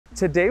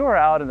Today we're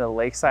out in the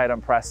Lakeside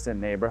on Preston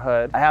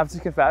neighborhood. I have to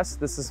confess,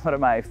 this is one of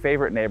my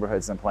favorite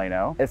neighborhoods in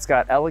Plano. It's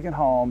got elegant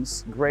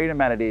homes, great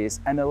amenities,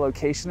 and the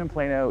location in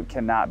Plano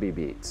cannot be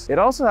beat. It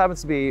also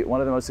happens to be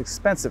one of the most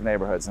expensive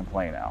neighborhoods in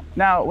Plano.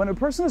 Now, when a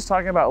person is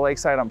talking about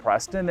Lakeside on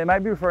Preston, they might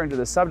be referring to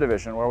the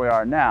subdivision where we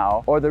are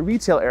now, or the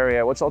retail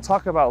area, which I'll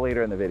talk about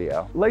later in the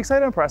video.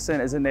 Lakeside on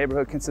Preston is a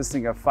neighborhood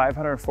consisting of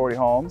 540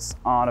 homes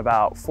on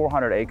about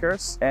 400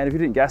 acres. And if you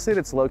didn't guess it,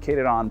 it's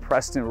located on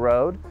Preston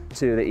Road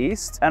to the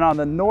east. And on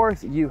the north,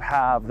 you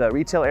have the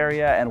retail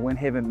area and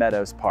Windhaven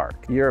Meadows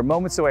Park. You're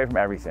moments away from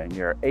everything.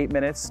 You're 8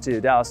 minutes to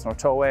Dallas North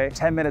Tollway,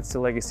 10 minutes to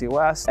Legacy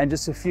West, and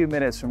just a few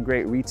minutes from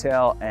great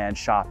retail and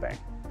shopping.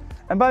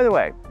 And by the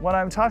way, when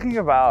I'm talking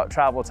about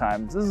travel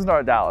times, this is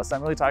North Dallas,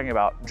 I'm really talking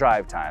about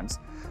drive times.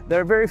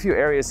 There are very few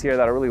areas here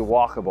that are really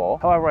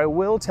walkable. However, I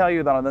will tell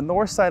you that on the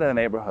north side of the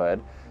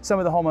neighborhood, some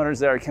of the homeowners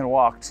there can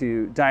walk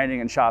to dining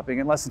and shopping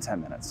in less than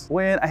 10 minutes.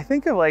 When I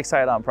think of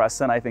Lakeside on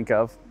Preston, I think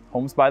of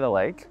homes by the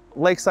lake.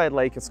 Lakeside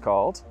Lake it's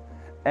called.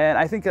 And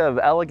I think of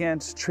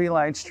elegant,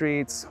 tree-lined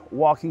streets,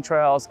 walking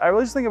trails. I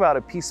really just think about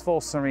a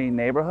peaceful, serene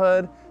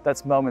neighborhood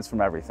that's moments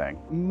from everything.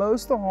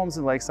 Most of the homes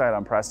in Lakeside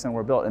on Preston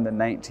were built in the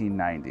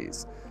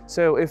 1990s.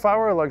 So if I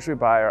were a luxury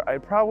buyer,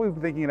 I'd probably be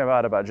thinking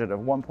about a budget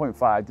of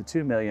 1.5 to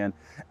 2 million,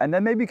 and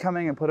then maybe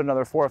coming and put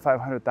another 400,000 or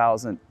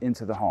 500,000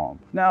 into the home.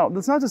 Now,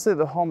 that's not to say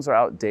the homes are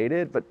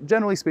outdated, but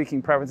generally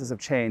speaking, preferences have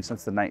changed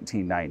since the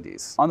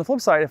 1990s. On the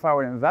flip side, if I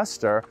were an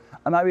investor,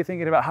 I might be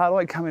thinking about how do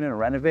I come in and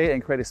renovate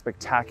and create a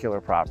spectacular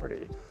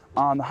property.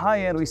 On the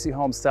high end, we see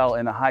homes sell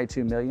in the high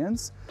 2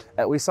 millions.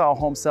 We saw a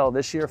home sell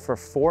this year for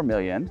 4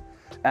 million.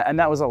 And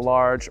that was a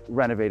large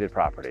renovated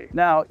property.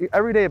 Now,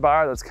 everyday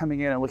buyer that's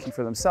coming in and looking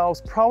for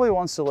themselves probably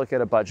wants to look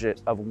at a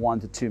budget of 1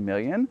 to 2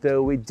 million,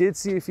 though we did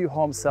see a few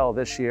homes sell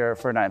this year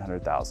for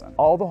 900,000.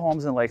 All the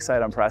homes in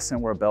Lakeside on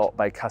Preston were built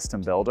by custom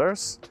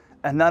builders,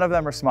 and none of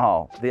them are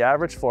small. The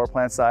average floor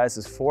plan size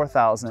is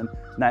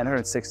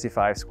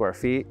 4,965 square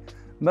feet.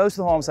 Most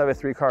of the homes have a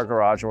 3-car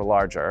garage or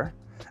larger.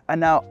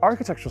 And now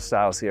architectural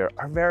styles here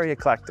are very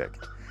eclectic.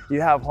 You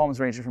have homes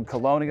ranging from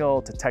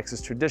colonial to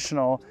Texas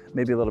traditional,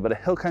 maybe a little bit of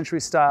hill country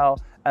style,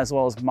 as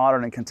well as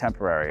modern and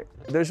contemporary.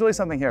 There's really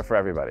something here for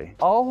everybody.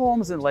 All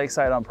homes in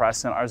Lakeside on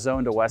Preston are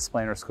zoned to West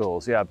Plano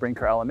schools. You have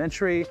Brinker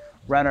Elementary,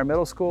 Renner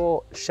Middle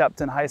School,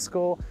 Shepton High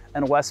School,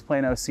 and West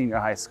Plano Senior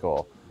High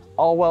School.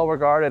 All well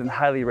regarded and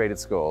highly rated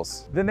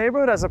schools. The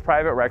neighborhood has a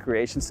private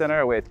recreation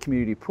center with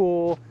community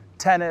pool,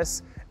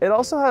 tennis. It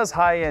also has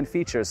high-end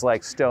features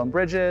like stone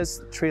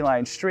bridges,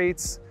 tree-lined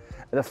streets,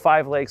 the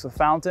 5 lakes with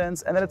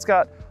fountains, and then it's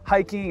got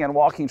hiking and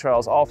walking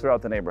trails all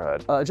throughout the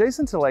neighborhood.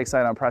 Adjacent to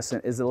Lakeside on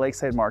Preston is the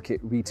Lakeside Market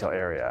retail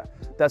area.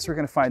 That's where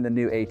you're gonna find the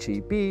new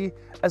H-E-B,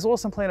 as well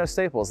as some Plano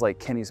staples like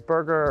Kenny's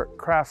Burger,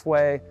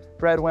 Craftway,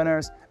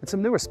 Breadwinners, and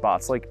some newer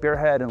spots like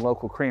Beerhead and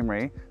Local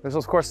Creamery. There's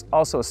of course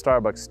also a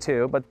Starbucks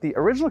too, but the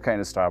original kind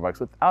of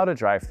Starbucks without a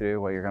drive-thru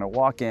where you're gonna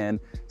walk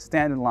in,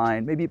 stand in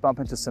line, maybe bump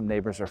into some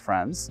neighbors or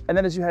friends. And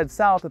then as you head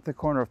south at the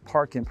corner of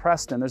Park and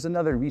Preston, there's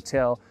another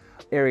retail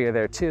area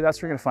there too. That's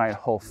where you're gonna find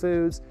Whole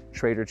Foods,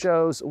 Trader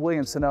Joe's,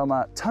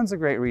 Williams-Sonoma, tons of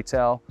great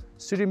retail,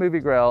 Studio Movie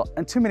Grill,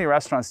 and too many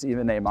restaurants to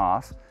even name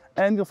off.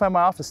 And you'll find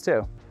my office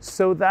too.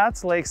 So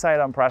that's Lakeside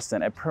on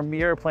Preston, a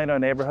premier Plano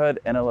neighborhood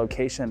in a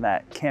location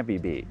that can't be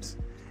beat.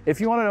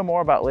 If you want to know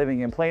more about living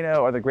in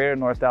Plano or the greater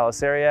North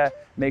Dallas area,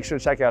 make sure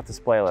to check out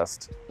this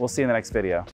playlist. We'll see you in the next video.